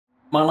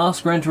My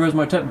last Gran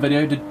Turismo tip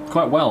video did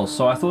quite well,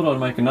 so I thought I'd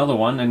make another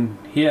one, and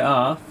here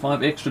are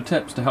 5 extra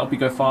tips to help you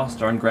go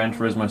faster in Gran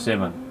Turismo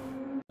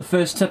 7. The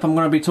first tip I'm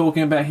going to be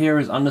talking about here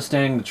is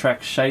understanding the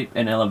track shape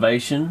and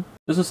elevation.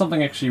 This is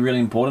something actually really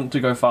important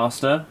to go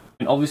faster,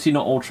 and obviously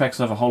not all tracks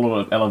have a whole lot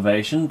of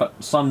elevation, but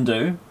some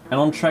do. And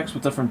on tracks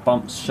with different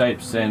bumps,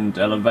 shapes and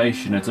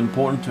elevation, it's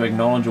important to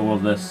acknowledge all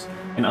of this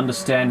and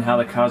understand how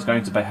the car is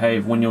going to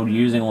behave when you're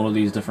using all of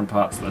these different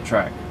parts of the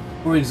track.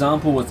 For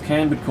example, with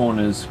cambered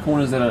corners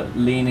that are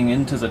leaning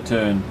into the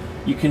turn,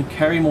 you can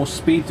carry more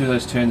speed through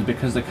those turns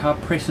because the car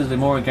presses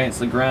more against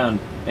the ground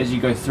as you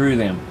go through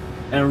them.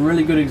 And a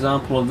really good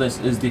example of this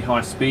is the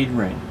high speed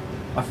ring.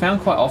 I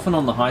found quite often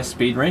on the high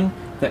speed ring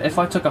that if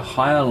I took a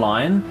higher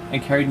line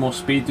and carried more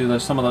speed through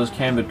some of those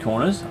cambered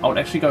corners, I would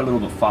actually go a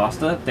little bit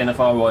faster than if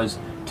I was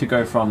to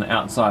go from the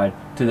outside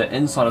to the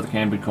inside of the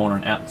cambered corner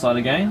and outside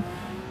again.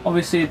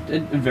 Obviously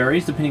it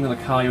varies depending on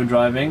the car you're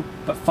driving,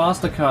 but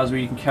faster cars where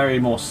you can carry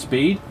more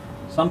speed,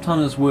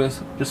 sometimes it's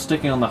worth just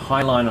sticking on the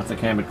high line of the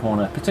cambered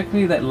corner,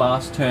 particularly that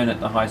last turn at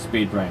the high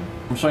speed ring.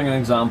 I'm showing an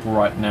example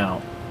right now.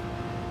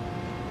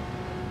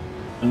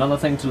 Another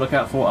thing to look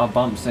out for are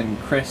bumps and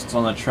crests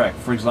on the track.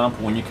 For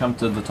example, when you come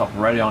to the top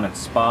of Radion at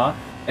Spa,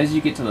 as you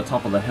get to the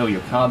top of the hill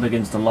your car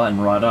begins to lighten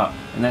right up,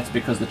 and that's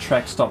because the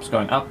track stops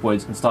going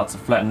upwards and starts to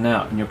flatten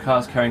out, and your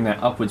car's carrying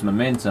that upwards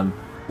momentum,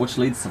 which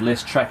leads to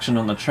less traction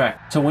on the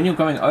track. So when you're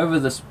going over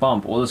this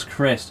bump or this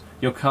crest,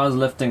 your car's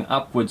lifting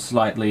upwards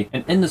slightly,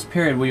 and in this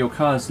period where your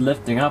car is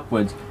lifting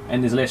upwards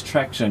and there's less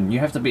traction, you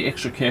have to be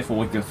extra careful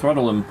with your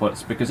throttle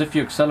inputs, because if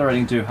you're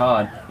accelerating too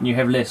hard and you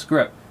have less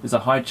grip, there's a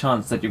high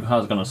chance that your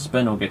car's going to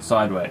spin or get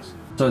sideways.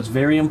 So it's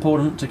very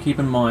important to keep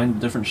in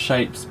mind different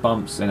shapes,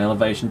 bumps and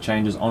elevation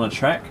changes on a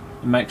track,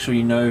 and make sure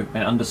you know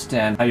and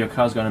understand how your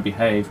car's going to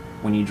behave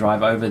when you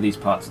drive over these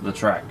parts of the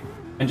track.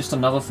 And just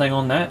another thing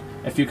on that,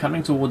 if you're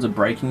coming towards a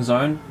braking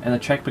zone and the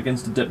track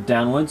begins to dip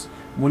downwards,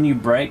 when you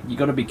brake you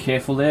got to be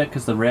careful there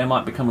because the rear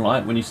might become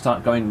light when you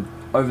start going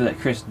over that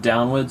crest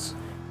downwards.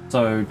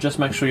 So just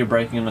make sure you're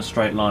braking in a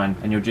straight line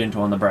and you're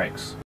gentle on the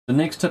brakes. The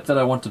next tip that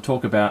I want to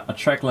talk about are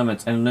track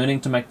limits and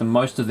learning to make the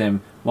most of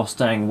them while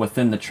staying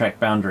within the track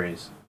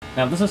boundaries.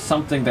 Now this is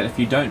something that if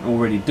you don't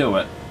already do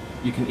it,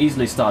 you can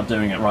easily start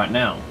doing it right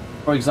now.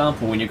 For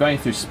example, when you're going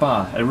through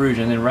Spa, at Rouge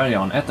and then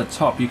Radion, at the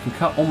top you can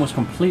cut almost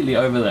completely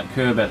over that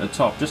curb at the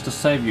top just to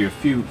save you a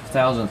few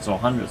thousandths or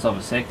hundredths of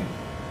a second.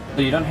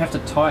 So you don't have to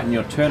tighten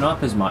your turn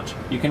up as much,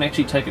 you can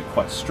actually take it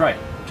quite straight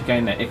to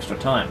gain that extra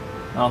time.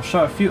 Now, I'll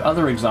show a few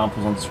other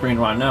examples on the screen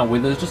right now where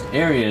there's just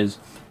areas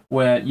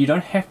where you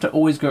don't have to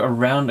always go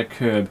around a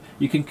curb,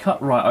 you can cut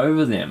right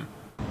over them.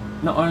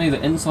 Not only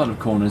the inside of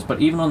corners,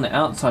 but even on the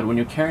outside when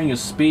you're carrying your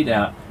speed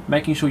out,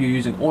 making sure you're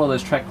using all of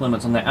those track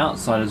limits on the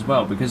outside as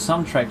well, because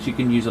some tracks you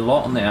can use a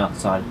lot on the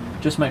outside.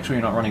 Just make sure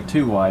you're not running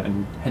too wide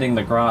and hitting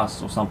the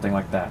grass or something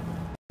like that.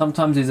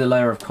 Sometimes there's a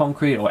layer of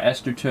concrete or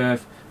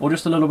astroturf, or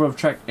just a little bit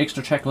of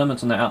extra track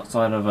limits on the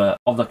outside of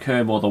the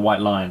curb or the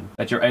white line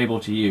that you're able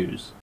to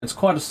use. It's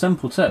quite a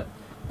simple tip,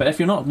 but if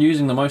you're not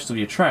using the most of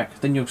your track,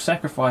 then you're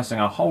sacrificing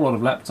a whole lot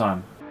of lap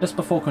time. Just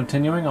before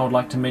continuing, I would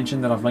like to mention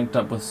that I've linked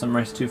up with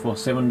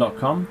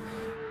simrace247.com.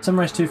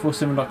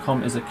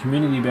 Simrace247.com is a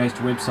community-based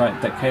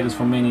website that caters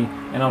for many,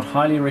 and I would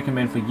highly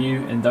recommend for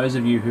you and those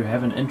of you who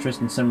have an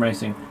interest in sim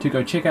racing to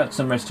go check out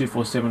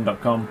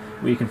simrace247.com,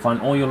 where you can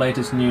find all your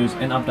latest news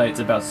and updates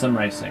about sim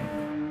racing.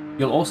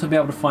 You'll also be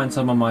able to find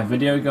some of my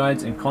video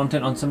guides and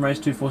content on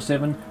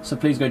Simrace247, so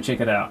please go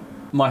check it out.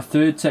 My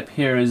third tip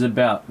here is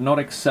about not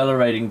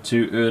accelerating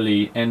too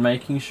early and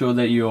making sure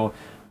that you're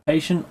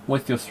patient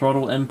with your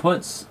throttle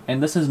inputs,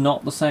 and this is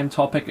not the same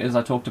topic as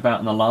I talked about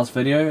in the last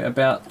video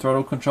about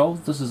throttle control.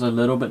 This is a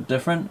little bit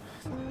different.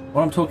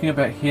 What I'm talking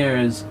about here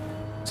is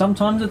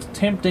sometimes it's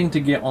tempting to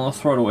get on the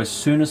throttle as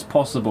soon as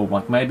possible,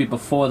 like maybe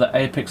before the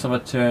apex of a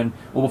turn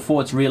or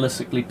before it's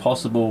realistically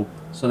possible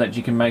so that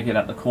you can make it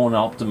at the corner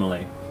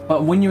optimally.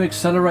 But when you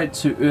accelerate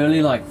too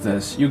early like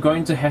this, you're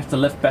going to have to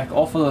lift back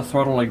off of the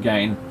throttle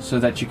again so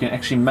that you can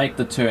actually make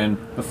the turn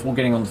before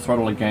getting on the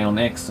throttle again on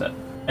the exit.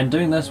 And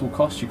doing this will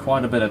cost you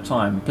quite a bit of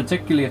time,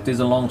 particularly if there's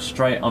a long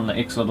straight on the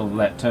exit of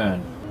that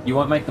turn. You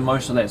won't make the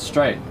most of that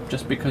straight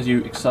just because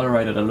you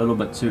accelerated a little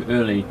bit too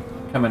early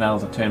coming out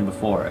of the turn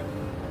before it.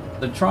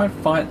 So try and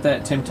fight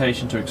that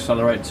temptation to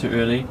accelerate too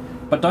early,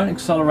 but don't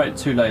accelerate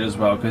too late as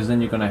well, because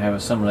then you're going to have a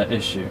similar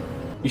issue.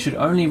 You should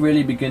only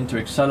really begin to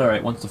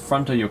accelerate once the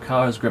front of your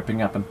car is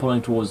gripping up and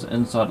pulling towards the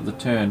inside of the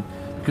turn,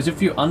 because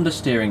if you're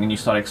understeering and you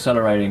start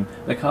accelerating,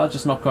 the car's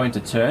just not going to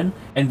turn,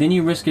 and then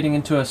you risk getting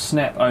into a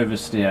snap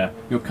oversteer.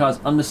 Your car's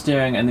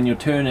understeering and then you're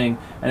turning,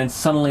 and then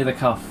suddenly the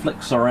car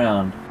flicks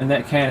around, and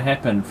that can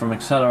happen from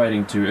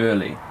accelerating too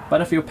early. But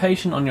if you're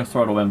patient on your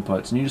throttle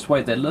inputs and you just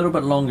wait that little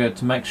bit longer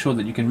to make sure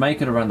that you can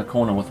make it around the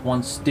corner with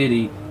one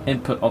steady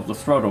input of the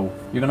throttle,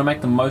 you're going to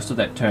make the most of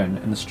that turn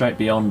and the straight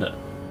beyond it.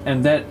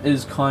 And that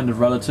is kind of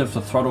relative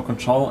to throttle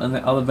control in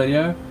the other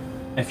video.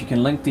 If you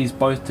can link these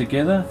both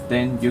together,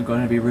 then you're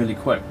going to be really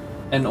quick.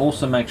 And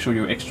also make sure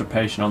you're extra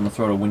patient on the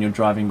throttle when you're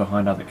driving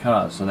behind other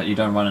cars so that you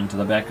don't run into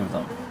the back of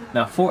them.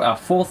 Now for our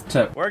fourth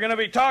tip, we're going to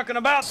be talking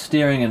about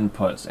steering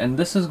inputs, and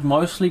this is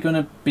mostly going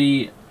to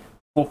be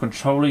for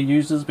controller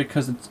users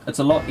because it's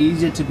a lot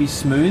easier to be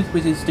smooth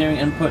with your steering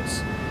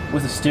inputs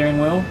with a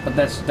steering wheel, but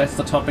that's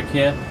the topic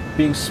here,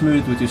 being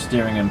smooth with your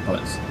steering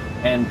inputs.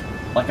 And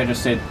like I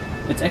just said,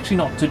 it's actually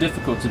not too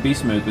difficult to be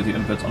smooth with your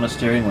inputs on a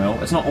steering wheel.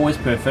 It's not always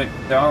perfect.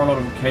 There are a lot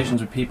of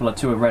occasions where people are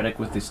too erratic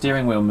with their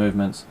steering wheel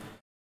movements,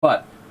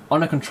 but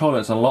on a controller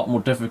it's a lot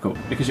more difficult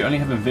because you only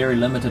have a very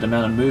limited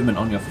amount of movement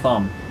on your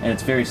thumb and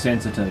it's very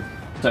sensitive.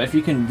 So if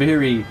you can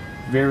very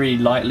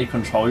lightly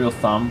control your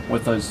thumb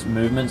with those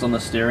movements on the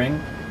steering,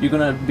 you're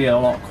going to be a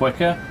lot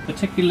quicker,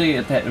 particularly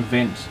at that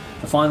event,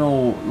 the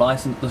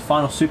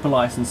final super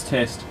license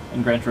test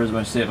in Gran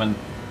Turismo 7,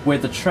 where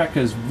the track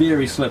is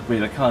very slippery,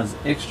 the car is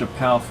extra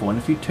powerful, and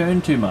if you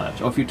turn too much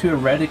or if you're too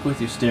erratic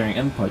with your steering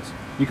inputs,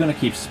 you're going to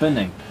keep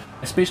spinning,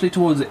 especially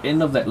towards the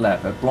end of that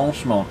lap at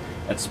Blanchimont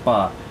at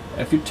Spa.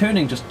 If you're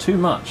turning just too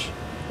much,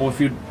 or if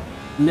you're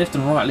left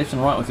and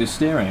right with your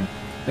steering,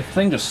 the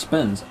thing just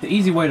spins. The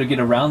easy way to get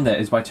around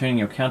that is by turning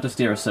your counter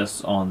steer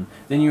assists on.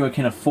 Then you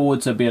can afford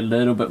to be a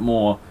little bit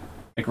more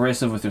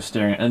aggressive with your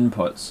steering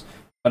inputs.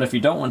 But if you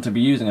don't want to be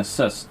using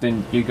assists,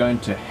 then you're going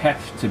to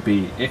have to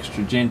be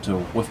extra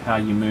gentle with how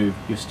you move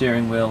your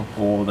steering wheel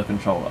or the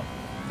controller.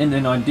 In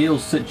an ideal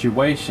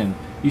situation,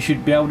 you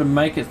should be able to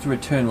make it through a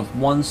turn with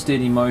one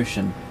steady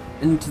motion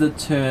into the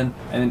turn,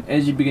 and then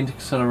as you begin to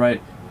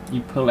accelerate, you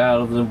pull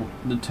out of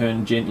the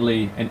turn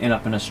gently and end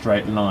up in a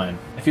straight line.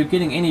 If you're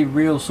getting any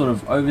real sort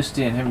of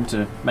oversteer and having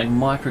to make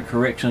micro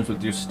corrections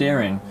with your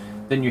steering,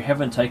 then you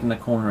haven't taken the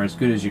corner as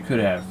good as you could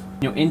have.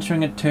 When you're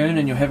entering a turn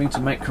and you're having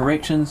to make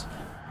corrections,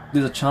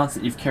 there's a chance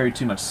that you've carried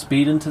too much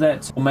speed into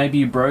that, or maybe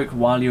you broke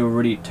while you're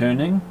already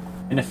turning.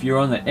 And if you're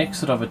on the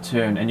exit of a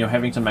turn and you're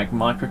having to make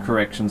micro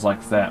corrections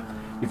like that,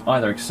 you've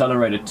either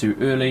accelerated too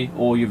early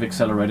or you've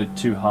accelerated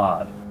too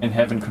hard and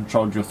haven't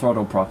controlled your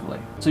throttle properly.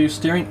 So your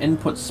steering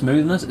input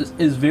smoothness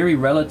is very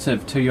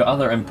relative to your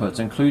other inputs,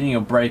 including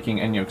your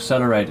braking and your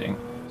accelerating.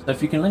 So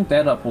if you can link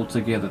that up all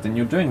together, then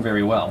you're doing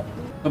very well.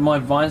 But my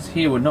advice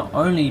here would not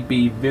only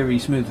be very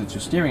smooth with your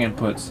steering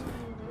inputs,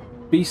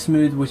 be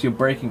smooth with your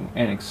braking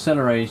and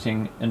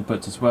accelerating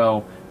inputs as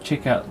well.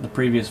 Check out the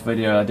previous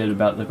video I did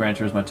about the Gran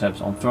Turismo tips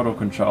on throttle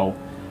control,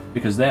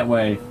 because that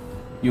way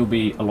you'll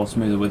be a lot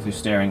smoother with your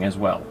steering as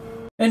well.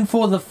 And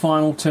for the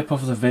final tip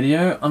of the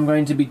video, I'm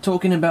going to be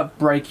talking about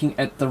braking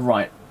at the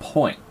right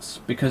points,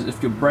 because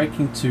if you're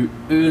braking too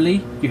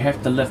early, you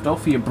have to lift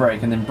off of your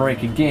brake and then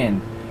brake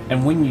again,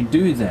 and when you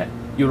do that,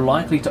 you're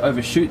likely to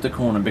overshoot the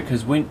corner,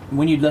 because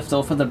when you lift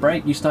off of the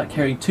brake, you start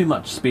carrying too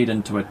much speed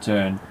into a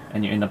turn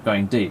and you end up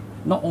going deep.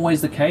 Not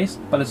always the case,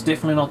 but it's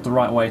definitely not the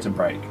right way to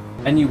brake.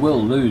 And you will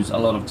lose a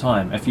lot of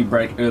time if you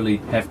brake early,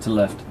 have to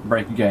lift,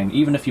 brake again.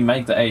 Even if you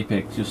make the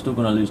apex, you're still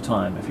going to lose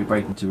time if you're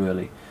braking too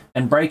early.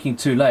 And braking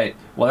too late,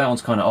 well, that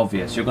one's kind of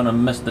obvious. You're going to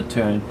miss the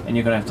turn and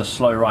you're going to have to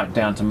slow right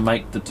down to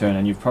make the turn,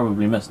 and you've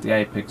probably missed the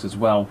apex as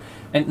well.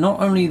 And not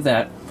only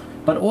that,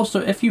 but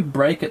also if you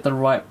brake at the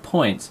right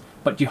points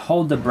but you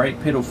hold the brake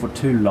pedal for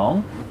too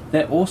long,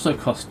 that also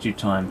costs you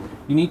time.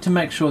 You need to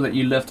make sure that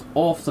you lift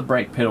off the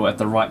brake pedal at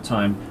the right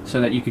time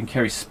so that you can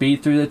carry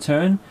speed through the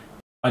turn.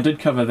 I did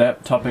cover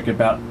that topic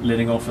about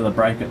letting off of the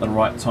brake at the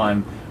right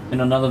time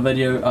in another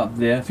video up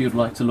there if you'd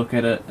like to look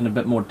at it in a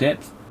bit more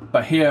depth.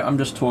 But here I'm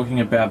just talking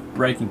about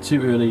braking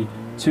too early,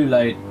 too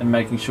late, and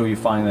making sure you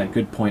find that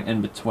good point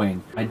in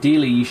between.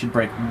 Ideally you should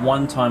brake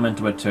one time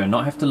into a turn,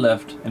 not have to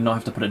lift and not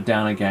have to put it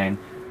down again.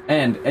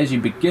 And as you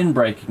begin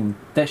braking,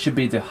 that should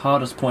be the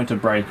hardest point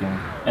of braking.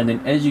 And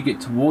then as you get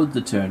towards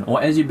the turn,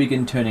 or as you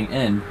begin turning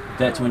in,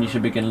 that's when you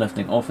should begin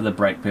lifting off of the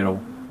brake pedal,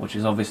 which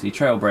is obviously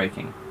trail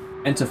braking.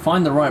 And to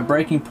find the right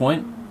braking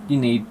point, you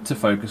need to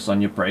focus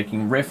on your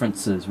braking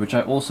references, which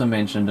I also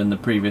mentioned in the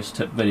previous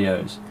tip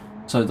videos.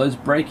 So those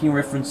braking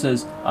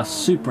references are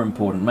super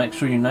important. Make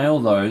sure you nail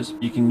those.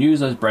 You can use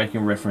those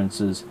braking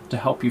references to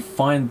help you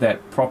find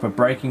that proper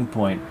braking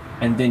point,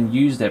 and then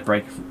use that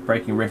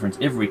braking reference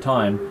every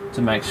time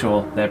to make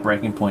sure that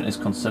braking point is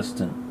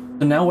consistent.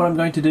 So now what I'm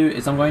going to do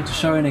is I'm going to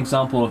show an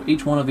example of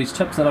each one of these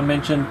tips that I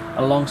mentioned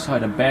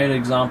alongside a bad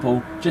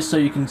example, just so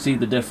you can see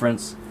the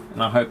difference,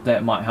 and I hope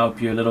that might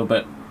help you a little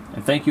bit.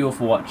 And thank you all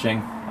for watching.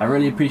 I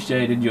really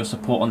appreciated your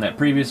support on that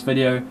previous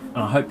video, and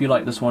I hope you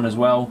like this one as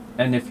well.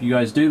 And if you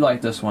guys do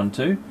like this one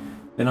too,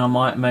 then I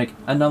might make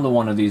another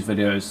one of these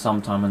videos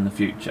sometime in the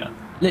future.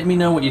 Let me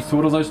know what you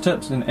thought of those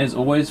tips, and as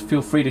always,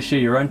 feel free to share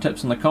your own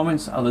tips in the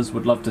comments. Others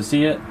would love to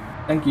see it.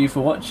 Thank you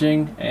for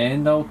watching,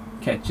 and I'll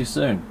catch you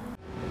soon.